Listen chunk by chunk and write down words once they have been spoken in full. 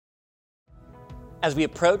As we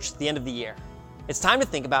approach the end of the year, it's time to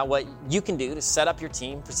think about what you can do to set up your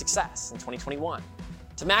team for success in 2021,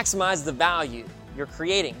 to maximize the value you're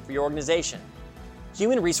creating for your organization.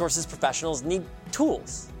 Human resources professionals need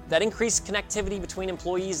tools that increase connectivity between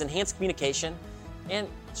employees, enhance communication, and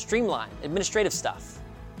streamline administrative stuff.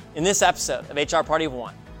 In this episode of HR Party of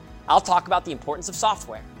One, I'll talk about the importance of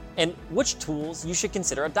software and which tools you should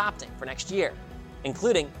consider adopting for next year,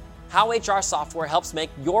 including how HR software helps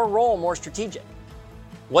make your role more strategic,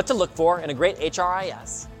 what to look for in a great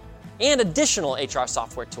HRIS, and additional HR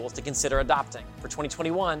software tools to consider adopting for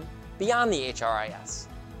 2021 beyond the HRIS.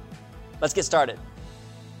 Let's get started.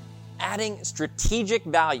 Adding strategic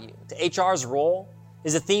value to HR's role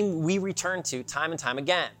is a theme we return to time and time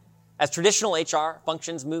again. As traditional HR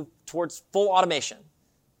functions move towards full automation,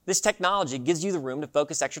 this technology gives you the room to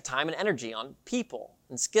focus extra time and energy on people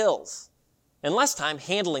and skills, and less time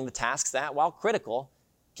handling the tasks that, while critical,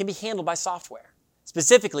 can be handled by software.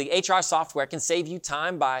 Specifically, HR software can save you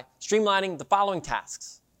time by streamlining the following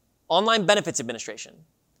tasks. Online benefits administration.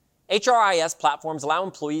 HRIS platforms allow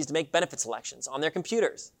employees to make benefit selections on their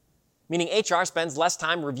computers, meaning HR spends less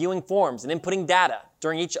time reviewing forms and inputting data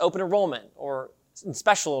during each open enrollment or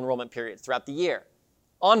special enrollment periods throughout the year.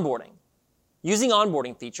 Onboarding. Using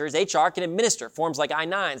onboarding features, HR can administer forms like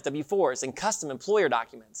I-9s, W-4s, and custom employer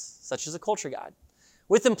documents, such as a culture guide,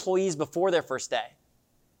 with employees before their first day.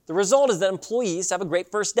 The result is that employees have a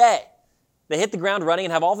great first day. They hit the ground running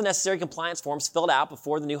and have all the necessary compliance forms filled out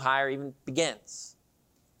before the new hire even begins.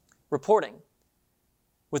 Reporting.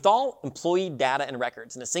 With all employee data and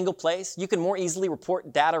records in a single place, you can more easily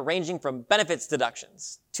report data ranging from benefits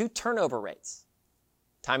deductions to turnover rates,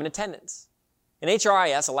 time and attendance. And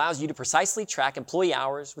HRIS allows you to precisely track employee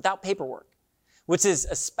hours without paperwork, which is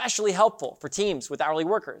especially helpful for teams with hourly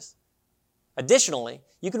workers. Additionally,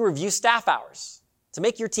 you can review staff hours to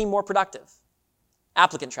make your team more productive.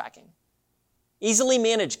 Applicant tracking. Easily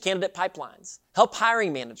manage candidate pipelines, help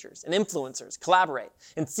hiring managers and influencers collaborate,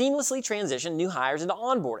 and seamlessly transition new hires into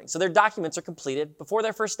onboarding so their documents are completed before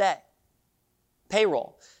their first day.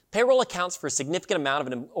 Payroll. Payroll accounts for a significant amount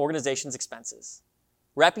of an organization's expenses.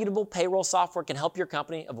 Reputable payroll software can help your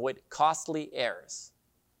company avoid costly errors.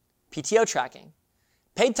 PTO tracking.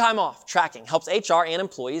 Paid time off tracking helps HR and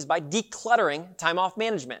employees by decluttering time off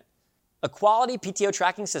management. A quality PTO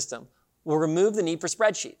tracking system will remove the need for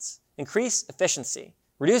spreadsheets, increase efficiency,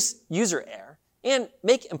 reduce user error, and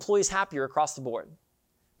make employees happier across the board.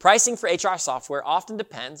 Pricing for HR software often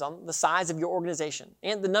depends on the size of your organization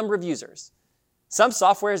and the number of users. Some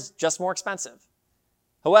software is just more expensive.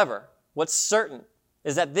 However, what's certain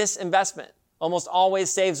is that this investment almost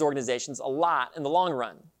always saves organizations a lot in the long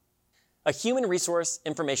run. A human resource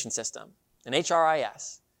information system, an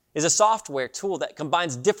HRIS, is a software tool that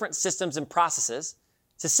combines different systems and processes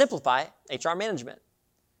to simplify HR management.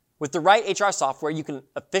 With the right HR software, you can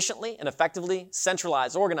efficiently and effectively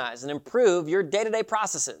centralize, organize, and improve your day-to-day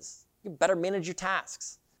processes. You can better manage your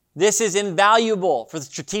tasks. This is invaluable for the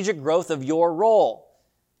strategic growth of your role.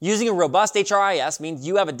 Using a robust HRIS means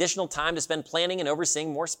you have additional time to spend planning and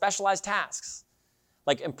overseeing more specialized tasks,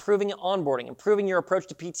 like improving onboarding, improving your approach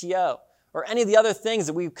to PTO, or any of the other things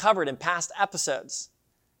that we've covered in past episodes.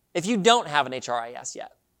 If you don't have an HRIS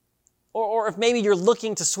yet, or if maybe you're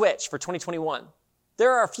looking to switch for 2021,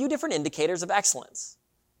 there are a few different indicators of excellence.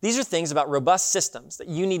 These are things about robust systems that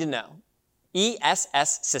you need to know.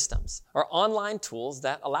 ESS systems are online tools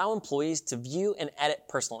that allow employees to view and edit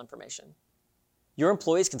personal information. Your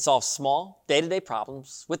employees can solve small, day-to-day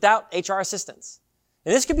problems without HR assistance.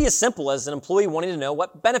 And this could be as simple as an employee wanting to know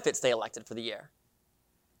what benefits they elected for the year.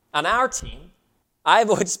 On our team, I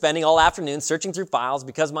avoid spending all afternoon searching through files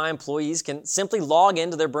because my employees can simply log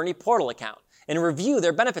into their Bernie portal account and review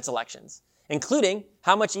their benefits elections, including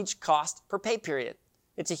how much each cost per pay period.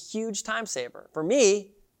 It's a huge time saver for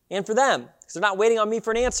me and for them because they're not waiting on me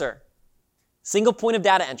for an answer. Single point of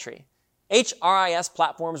data entry. HRIS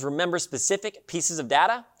platforms remember specific pieces of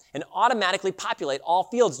data and automatically populate all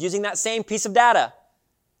fields using that same piece of data.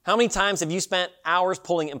 How many times have you spent hours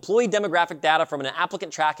pulling employee demographic data from an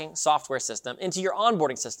applicant tracking software system into your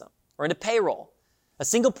onboarding system or into payroll? A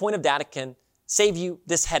single point of data can save you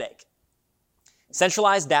this headache.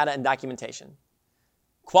 Centralized data and documentation.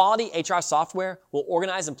 Quality HR software will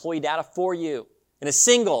organize employee data for you in a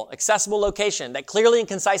single, accessible location that clearly and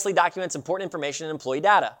concisely documents important information in employee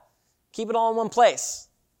data. Keep it all in one place.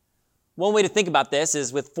 One way to think about this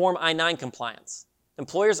is with Form I-9 compliance.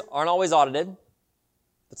 Employers aren't always audited,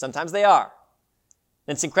 but sometimes they are.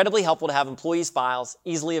 And it's incredibly helpful to have employees' files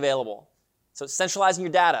easily available. So centralizing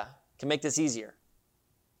your data can make this easier.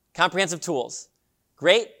 Comprehensive tools.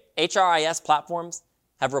 Great HRIS platforms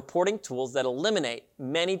have reporting tools that eliminate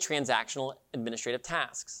many transactional administrative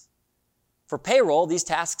tasks. For payroll, these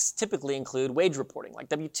tasks typically include wage reporting, like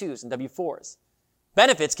W-2s and W-4s.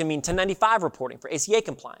 Benefits can mean 1095 reporting for ACA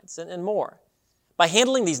compliance and more. By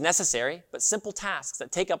handling these necessary but simple tasks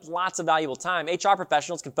that take up lots of valuable time, HR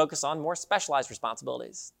professionals can focus on more specialized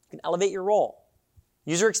responsibilities. You can elevate your role.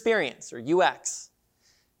 User experience, or UX.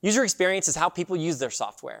 User experience is how people use their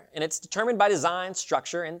software, and it's determined by design,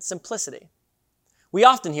 structure, and simplicity. We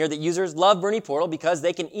often hear that users love Bernie Portal because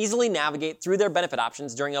they can easily navigate through their benefit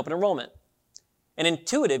options during open enrollment. An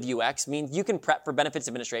intuitive UX means you can prep for benefits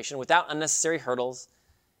administration without unnecessary hurdles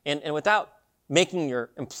and without making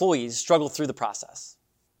your employees struggle through the process.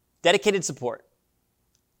 Dedicated support.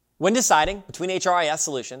 When deciding between HRIS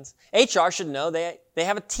solutions, HR should know they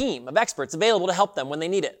have a team of experts available to help them when they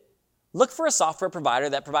need it. Look for a software provider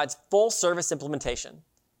that provides full service implementation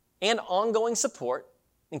and ongoing support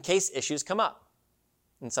in case issues come up.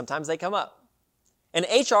 And sometimes they come up. An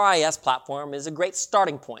HRIS platform is a great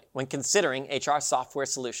starting point when considering HR software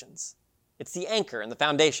solutions. It's the anchor and the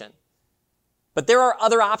foundation. But there are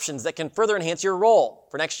other options that can further enhance your role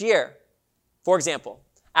for next year. For example,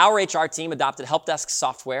 our HR team adopted Help Desk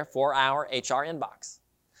software for our HR inbox.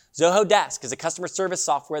 Zoho Desk is a customer service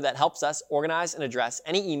software that helps us organize and address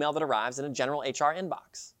any email that arrives in a general HR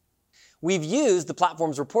inbox. We've used the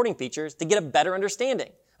platform's reporting features to get a better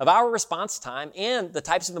understanding of our response time and the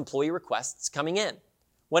types of employee requests coming in.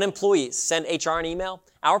 When employees send HR an email,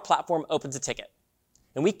 our platform opens a ticket.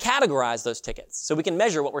 And we categorize those tickets so we can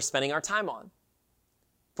measure what we're spending our time on.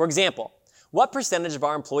 For example, what percentage of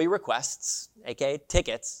our employee requests, aka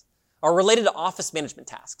tickets, are related to office management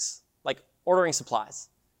tasks, like ordering supplies?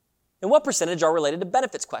 And what percentage are related to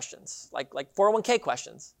benefits questions, like 401k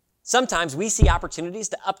questions? Sometimes we see opportunities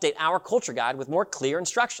to update our culture guide with more clear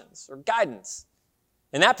instructions or guidance.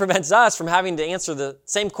 And that prevents us from having to answer the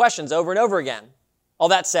same questions over and over again. All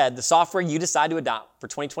that said, the software you decide to adopt for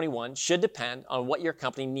 2021 should depend on what your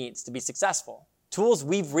company needs to be successful. Tools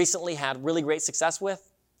we've recently had really great success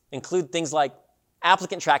with include things like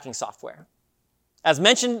applicant tracking software. As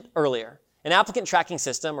mentioned earlier, an applicant tracking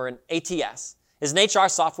system, or an ATS, is an HR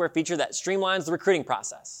software feature that streamlines the recruiting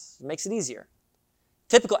process. It makes it easier.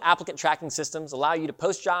 Typical applicant tracking systems allow you to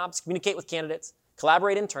post jobs, communicate with candidates,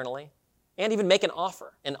 collaborate internally, and even make an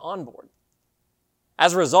offer and onboard.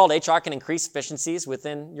 As a result, HR can increase efficiencies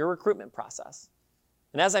within your recruitment process.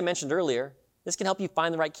 And as I mentioned earlier, this can help you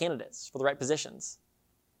find the right candidates for the right positions.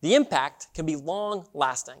 The impact can be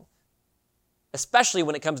long-lasting, especially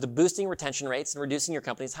when it comes to boosting retention rates and reducing your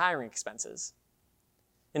company's hiring expenses.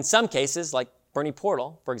 In some cases, like Bernie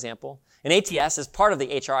Portal, for example, an ATS is part of the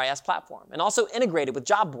HRIS platform and also integrated with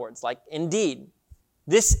job boards like Indeed.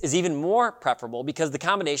 This is even more preferable because the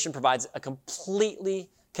combination provides a completely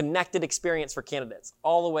connected experience for candidates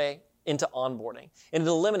all the way into onboarding, and it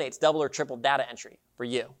eliminates double or triple data entry for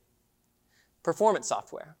you. Performance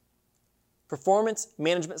software. Performance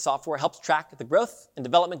management software helps track the growth and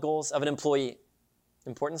development goals of an employee.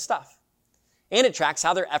 Important stuff. And it tracks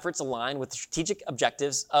how their efforts align with the strategic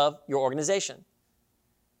objectives of your organization.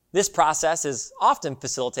 This process is often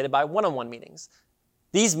facilitated by one-on-one meetings.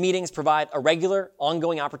 These meetings provide a regular,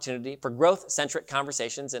 ongoing opportunity for growth-centric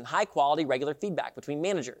conversations and high-quality regular feedback between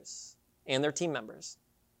managers and their team members.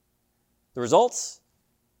 The results?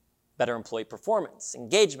 Better employee performance,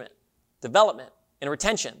 engagement, development, and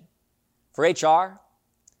retention. For HR,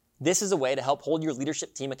 this is a way to help hold your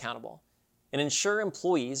leadership team accountable and ensure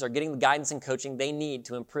employees are getting the guidance and coaching they need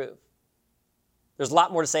to improve. There's a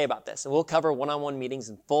lot more to say about this, and we'll cover one-on-one meetings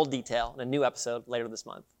in full detail in a new episode later this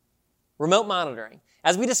month. Remote monitoring.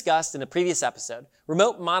 As we discussed in a previous episode,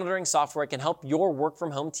 remote monitoring software can help your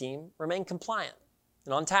work-from-home team remain compliant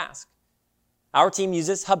and on task. Our team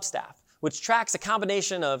uses Hubstaff, which tracks a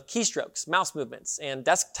combination of keystrokes, mouse movements, and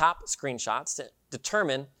desktop screenshots to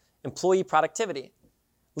determine employee productivity,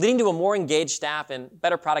 leading to a more engaged staff and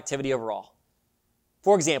better productivity overall.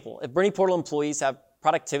 For example, if Bernie Portal employees have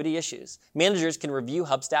productivity issues, managers can review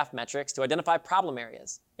Hubstaff metrics to identify problem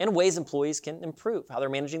areas and ways employees can improve how they're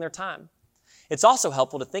managing their time. It's also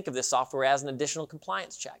helpful to think of this software as an additional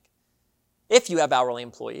compliance check. If you have hourly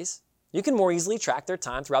employees, you can more easily track their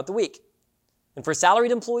time throughout the week. And for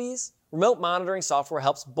salaried employees, remote monitoring software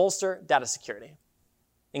helps bolster data security.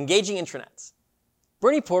 Engaging intranets.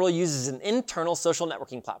 Bernie Portal uses an internal social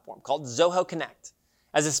networking platform called Zoho Connect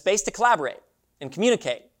as a space to collaborate and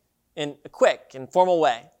communicate in a quick and formal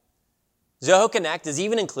way. Zoho Connect is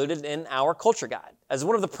even included in our culture guide as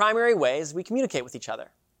one of the primary ways we communicate with each other.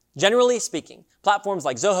 Generally speaking, platforms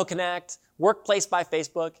like Zoho Connect, Workplace by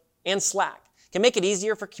Facebook, and Slack can make it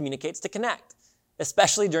easier for communicates to connect,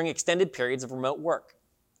 especially during extended periods of remote work.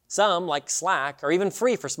 Some, like Slack, are even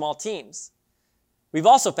free for small teams. We've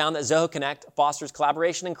also found that Zoho Connect fosters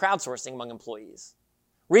collaboration and crowdsourcing among employees.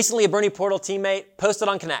 Recently, a Bernie Portal teammate posted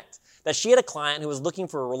on Connect that she had a client who was looking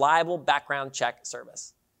for a reliable background check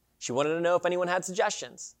service. She wanted to know if anyone had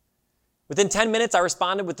suggestions. Within 10 minutes, I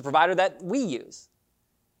responded with the provider that we use,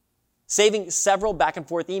 saving several back and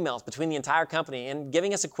forth emails between the entire company and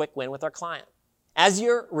giving us a quick win with our client. As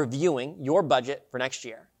you're reviewing your budget for next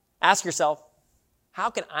year, ask yourself, how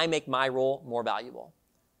can I make my role more valuable?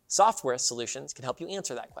 Software solutions can help you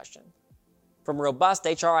answer that question. From robust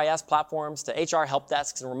HRIS platforms to HR help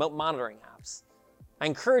desks and remote monitoring apps, I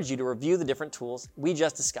encourage you to review the different tools we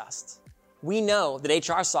just discussed. We know that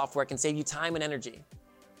HR software can save you time and energy,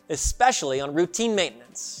 especially on routine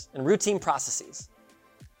maintenance and routine processes.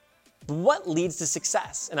 But what leads to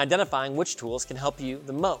success in identifying which tools can help you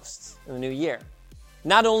the most in the new year?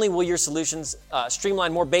 Not only will your solutions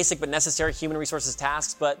streamline more basic but necessary human resources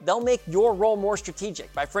tasks, but they'll make your role more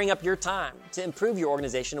strategic by freeing up your time to improve your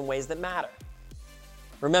organization in ways that matter.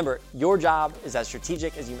 Remember, your job is as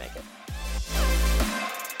strategic as you make it.